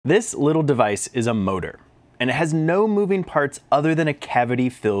This little device is a motor, and it has no moving parts other than a cavity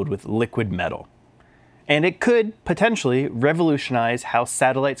filled with liquid metal. And it could, potentially, revolutionize how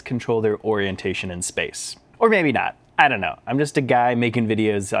satellites control their orientation in space. Or maybe not. I don't know. I'm just a guy making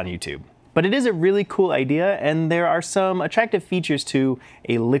videos on YouTube. But it is a really cool idea, and there are some attractive features to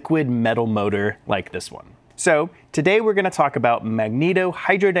a liquid metal motor like this one. So, today we're going to talk about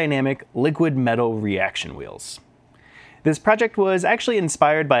Magnetohydrodynamic liquid metal reaction wheels. This project was actually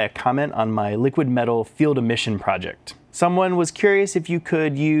inspired by a comment on my liquid metal field emission project. Someone was curious if you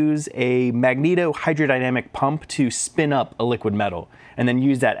could use a magnetohydrodynamic pump to spin up a liquid metal and then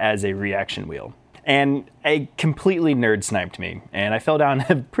use that as a reaction wheel. And it completely nerd sniped me, and I fell down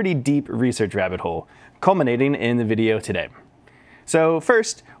a pretty deep research rabbit hole, culminating in the video today. So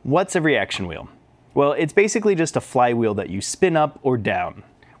first, what's a reaction wheel? Well, it's basically just a flywheel that you spin up or down.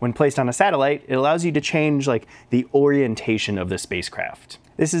 When placed on a satellite, it allows you to change the orientation of the spacecraft.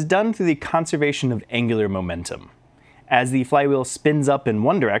 This is done through the conservation of angular momentum. As the flywheel spins up in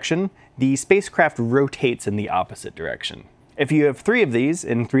one direction, the spacecraft rotates in the opposite direction. If you have 3 of these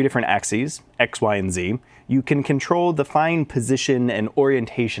in 3 different axes, X, Y, and Z, you can control the fine position and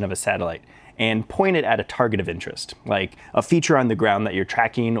orientation of a satellite and point it at a target of interest, like a feature on the ground that you're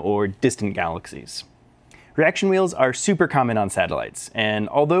tracking or distant galaxies. Reaction wheels are super common on satellites, and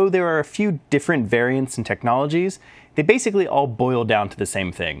although there are a few different variants and technologies, they basically all boil down to the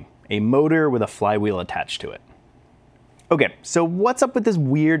same thing, a motor with a flywheel attached to it. Okay, so what's up with this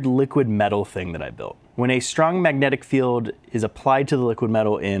weird liquid metal thing that I built? When a strong magnetic field is applied to the liquid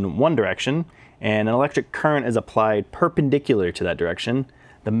metal in one direction, and an electric current is applied perpendicular to that direction,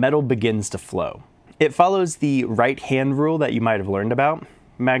 the metal begins to flow. It follows the right-hand rule that you might have learned about.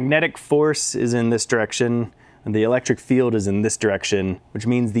 Magnetic force is in this direction, and the electric field is in this direction, which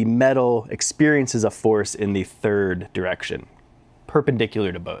means the metal experiences a force in the third direction,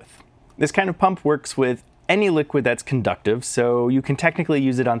 perpendicular to both. This kind of pump works with any liquid that's conductive, so you can technically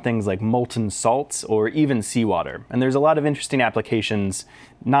use it on things like molten salts or even seawater. And there's a lot of interesting applications,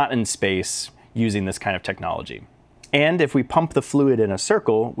 not in space, using this kind of technology. And if we pump the fluid in a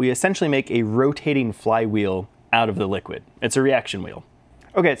circle, we essentially make a rotating flywheel out of the liquid. It's a reaction wheel.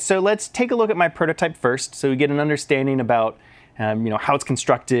 Okay, so let's take a look at my prototype first so we get an understanding about how it's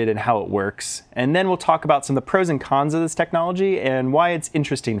constructed and how it works. And then we'll talk about some of the pros and cons of this technology and why it's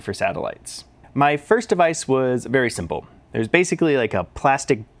interesting for satellites. My first device was very simple. There's basically like a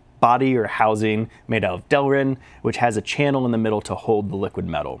plastic body or housing made out of Delrin, which has a channel in the middle to hold the liquid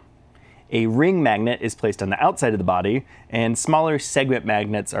metal. A ring magnet is placed on the outside of the body, and smaller segment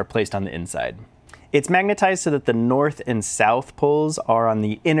magnets are placed on the inside. It's magnetized so that the north and south poles are on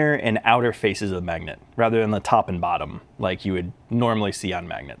the inner and outer faces of the magnet, rather than the top and bottom, like you would normally see on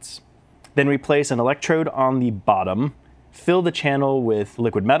magnets. Then we place an electrode on the bottom, fill the channel with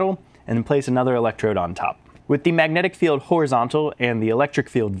liquid metal, and then place another electrode on top. With the magnetic field horizontal and the electric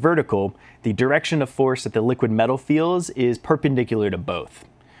field vertical, the direction of force that the liquid metal feels is perpendicular to both,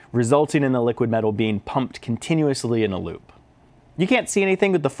 resulting in the liquid metal being pumped continuously in a loop. You can't see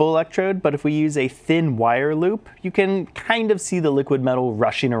anything with the full electrode, but if we use a thin wire loop, you can kind of see the liquid metal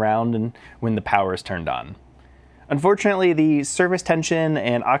rushing around when the power is turned on. Unfortunately, the surface tension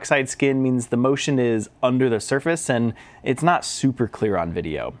and oxide skin means the motion is under the surface and it's not super clear on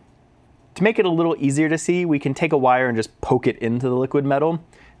video. To make it a little easier to see, we can take a wire and just poke it into the liquid metal.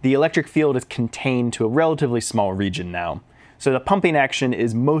 The electric field is contained to a relatively small region now, so the pumping action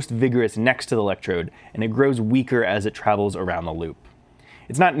is most vigorous next to the electrode, and it grows weaker as it travels around the loop.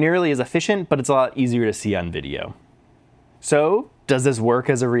 It's not nearly as efficient, but it's a lot easier to see on video. So, does this work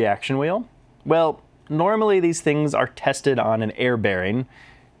as a reaction wheel? Well, normally these things are tested on an air bearing,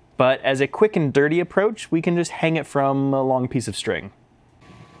 but as a quick and dirty approach, we can just hang it from a long piece of string.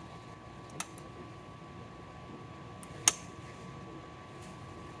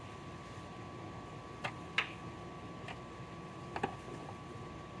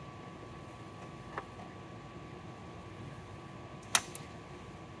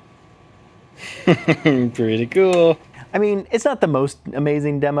 Pretty cool. I mean, it's not the most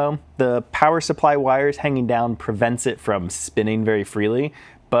amazing demo. The power supply wires hanging down prevents it from spinning very freely,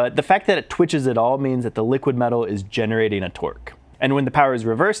 but the fact that it twitches at all means that the liquid metal is generating a torque. And when the power is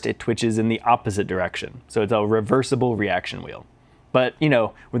reversed, it twitches in the opposite direction. So it's a reversible reaction wheel. But,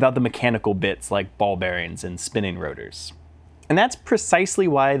 without the mechanical bits like ball bearings and spinning rotors. And that's precisely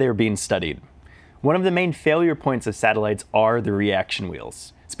why they're being studied. One of the main failure points of satellites are the reaction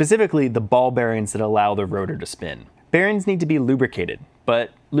wheels. Specifically, the ball bearings that allow the rotor to spin. Bearings need to be lubricated,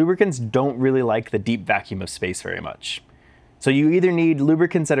 but lubricants don't really like the deep vacuum of space very much. So you either need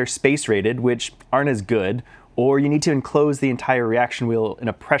lubricants that are space rated, which aren't as good, or you need to enclose the entire reaction wheel in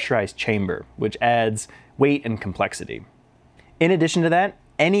a pressurized chamber, which adds weight and complexity. In addition to that,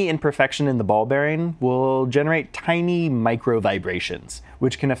 any imperfection in the ball bearing will generate tiny micro vibrations,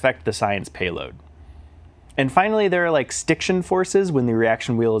 which can affect the science payload. And finally, there are like stiction forces when the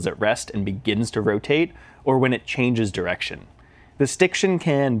reaction wheel is at rest and begins to rotate, or when it changes direction. The stiction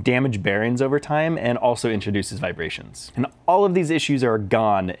can damage bearings over time and also introduces vibrations. And all of these issues are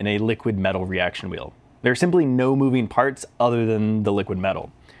gone in a liquid metal reaction wheel. There are simply no moving parts other than the liquid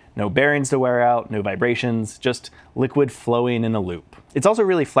metal. No bearings to wear out, no vibrations, just liquid flowing in a loop. It's also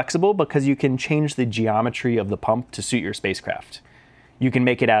really flexible because you can change the geometry of the pump to suit your spacecraft. You can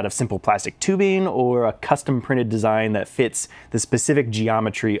make it out of simple plastic tubing or a custom printed design that fits the specific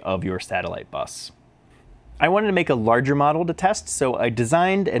geometry of your satellite bus. I wanted to make a larger model to test, so I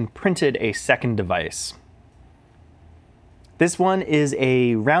designed and printed a second device. This one is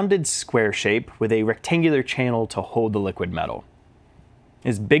a rounded square shape with a rectangular channel to hold the liquid metal.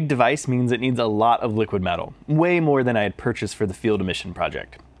 This big device means it needs a lot of liquid metal, way more than I had purchased for the field mission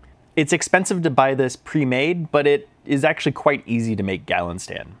project. It's expensive to buy this pre-made, but it is actually quite easy to make gallon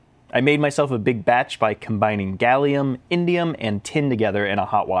stand. I made myself a big batch by combining gallium, indium, and tin together in a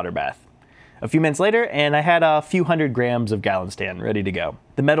hot water bath. A few minutes later, and I had a few hundred grams of gallon stand ready to go.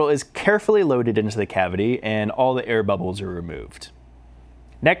 The metal is carefully loaded into the cavity, and all the air bubbles are removed.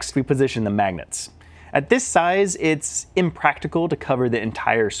 Next, we position the magnets. At this size, it's impractical to cover the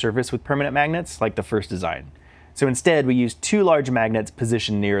entire surface with permanent magnets, like the first design. So instead, we used 2 large magnets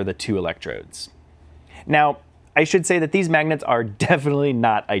positioned near the 2 electrodes. Now, I should say that these magnets are definitely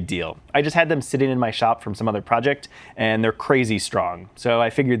not ideal. I just had them sitting in my shop from some other project, and they're crazy strong, so I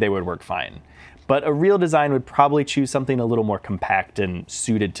figured they would work fine. But a real design would probably choose something a little more compact and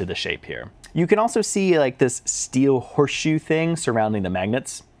suited to the shape here. You can also see like this steel horseshoe thing surrounding the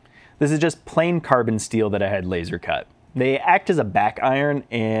magnets. This is just plain carbon steel that I had laser cut. They act as a back iron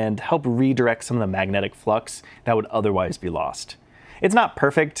and help redirect some of the magnetic flux that would otherwise be lost. It's not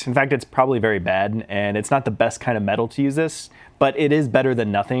perfect, in fact it's probably very bad, and it's not the best kind of metal to use this, but it is better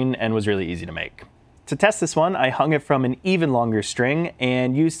than nothing and was really easy to make. To test this one, I hung it from an even longer string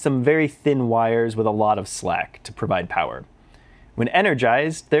and used some very thin wires with a lot of slack to provide power. When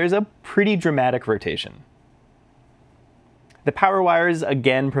energized, there's a pretty dramatic rotation. The power wires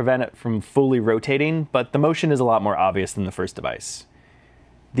again prevent it from fully rotating, but the motion is a lot more obvious than the first device.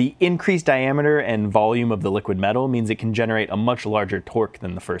 The increased diameter and volume of the liquid metal means it can generate a much larger torque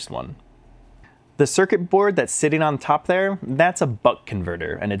than the first one. The circuit board that's sitting on top there, that's a buck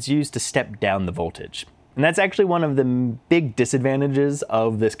converter, and it's used to step down the voltage. And that's actually one of the big disadvantages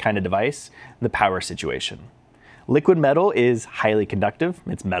of this kind of device, the power situation. Liquid metal is highly conductive,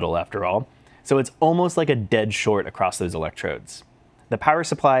 it's metal after all, so it's almost like a dead short across those electrodes. The power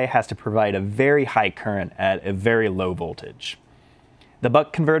supply has to provide a very high current at a very low voltage. The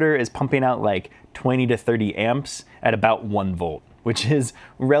buck converter is pumping out like 20 to 30 amps at about 1 volt, which is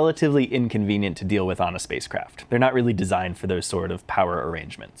relatively inconvenient to deal with on a spacecraft. They're not really designed for those sort of power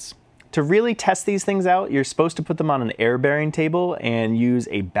arrangements. To really test these things out, you're supposed to put them on an air-bearing table and use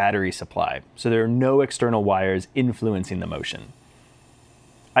a battery supply, so there are no external wires influencing the motion.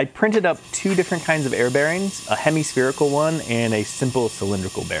 I printed up 2 different kinds of air bearings, a hemispherical one and a simple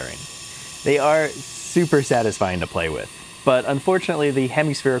cylindrical bearing. They are super satisfying to play with, but unfortunately the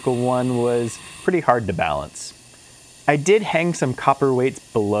hemispherical one was pretty hard to balance. I did hang some copper weights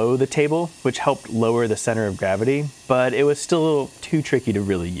below the table, which helped lower the center of gravity, but it was still too tricky to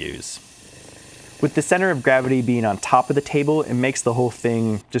really use. With the center of gravity being on top of the table, it makes the whole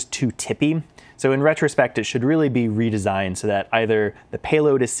thing just too tippy. So in retrospect, it should really be redesigned so that either the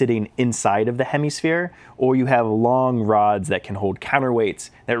payload is sitting inside of the hemisphere, or you have long rods that can hold counterweights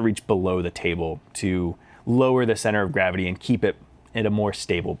that reach below the table to lower the center of gravity and keep it in a more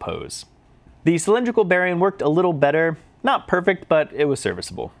stable pose. The cylindrical bearing worked a little better, not perfect, but it was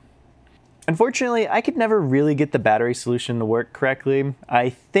serviceable. Unfortunately, I could never really get the battery solution to work correctly.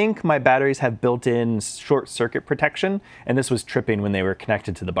 I think my batteries have built-in short circuit protection, and this was tripping when they were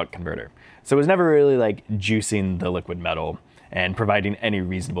connected to the buck converter. So it was never really like juicing the liquid metal and providing any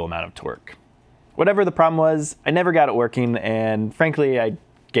reasonable amount of torque. Whatever the problem was, I never got it working, and frankly, I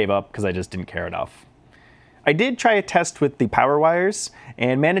gave up because I just didn't care enough. I did try a test with the power wires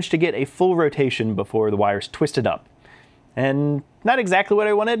and managed to get a full rotation before the wires twisted up. And not exactly what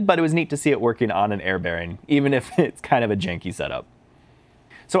I wanted, but it was neat to see it working on an air bearing, even if it's kind of a janky setup.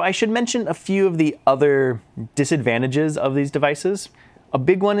 So I should mention a few of the other disadvantages of these devices. A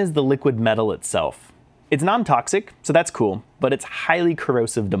big one is the liquid metal itself. It's non-toxic, so that's cool, but it's highly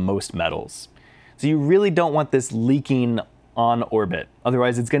corrosive to most metals. So you really don't want this leaking on orbit,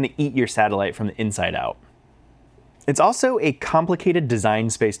 otherwise it's going to eat your satellite from the inside out. It's also a complicated design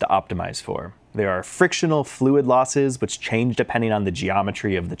space to optimize for. There are frictional fluid losses, which change depending on the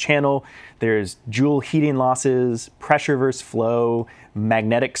geometry of the channel. There's Joule heating losses, pressure versus flow,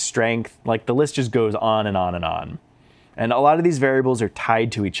 magnetic strength, like the list just goes on and on and on. And a lot of these variables are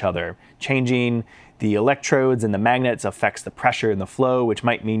tied to each other. Changing the electrodes and the magnets affects the pressure and the flow, which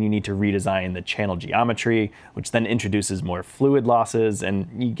might mean you need to redesign the channel geometry, which then introduces more fluid losses, and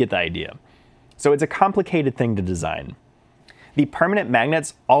you get the idea. So it's a complicated thing to design. The permanent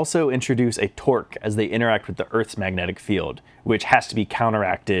magnets also introduce a torque as they interact with the Earth's magnetic field, which has to be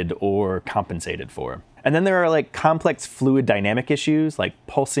counteracted or compensated for. And then there are like complex fluid dynamic issues like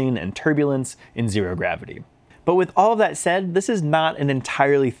pulsing and turbulence in zero gravity. But with all of that said, this is not an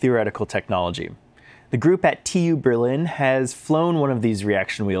entirely theoretical technology. The group at TU Berlin has flown one of these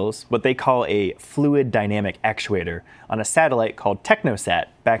reaction wheels, what they call a fluid dynamic actuator, on a satellite called TechnoSat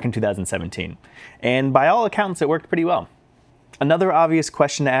back in 2017. And by all accounts, it worked pretty well. Another obvious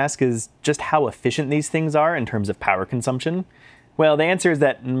question to ask is just how efficient these things are in terms of power consumption. Well, the answer is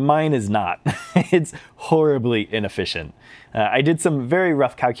that mine is not. It's horribly inefficient. I did some very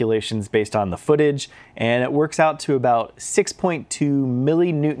rough calculations based on the footage, and it works out to about 6.2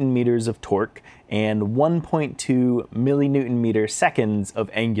 millinewton meters of torque and 1.2 millinewton meter seconds of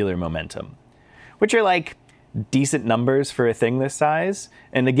angular momentum, which are like decent numbers for a thing this size.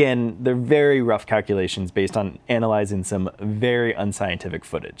 And again, they're very rough calculations based on analyzing some very unscientific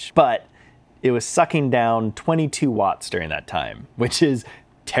footage. But it was sucking down 22 watts during that time, which is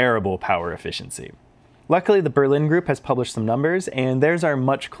terrible power efficiency. Luckily, the Berlin group has published some numbers, and theirs are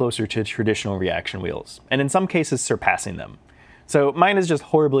much closer to traditional reaction wheels, and in some cases surpassing them. So mine is just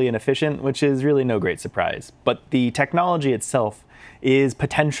horribly inefficient, which is really no great surprise. But the technology itself is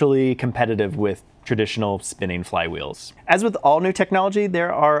potentially competitive with traditional spinning flywheels. As with all new technology,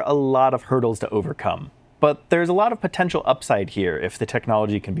 there are a lot of hurdles to overcome. But there's a lot of potential upside here if the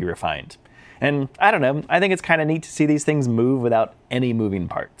technology can be refined. And I don't know, I think it's kind of neat to see these things move without any moving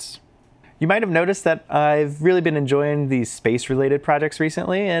parts. You might have noticed that I've really been enjoying these space-related projects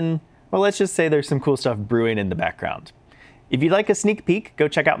recently, and well, let's just say there's some cool stuff brewing in the background. If you'd like a sneak peek, go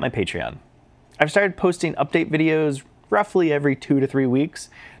check out my Patreon. I've started posting update videos roughly every 2 to 3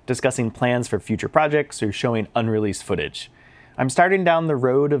 weeks, discussing plans for future projects or showing unreleased footage. I'm starting down the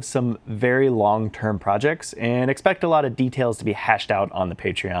road of some very long-term projects and expect a lot of details to be hashed out on the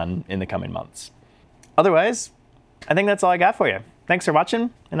Patreon in the coming months. Otherwise, I think that's all I got for you. Thanks for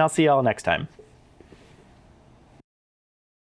watching, and I'll see you all next time.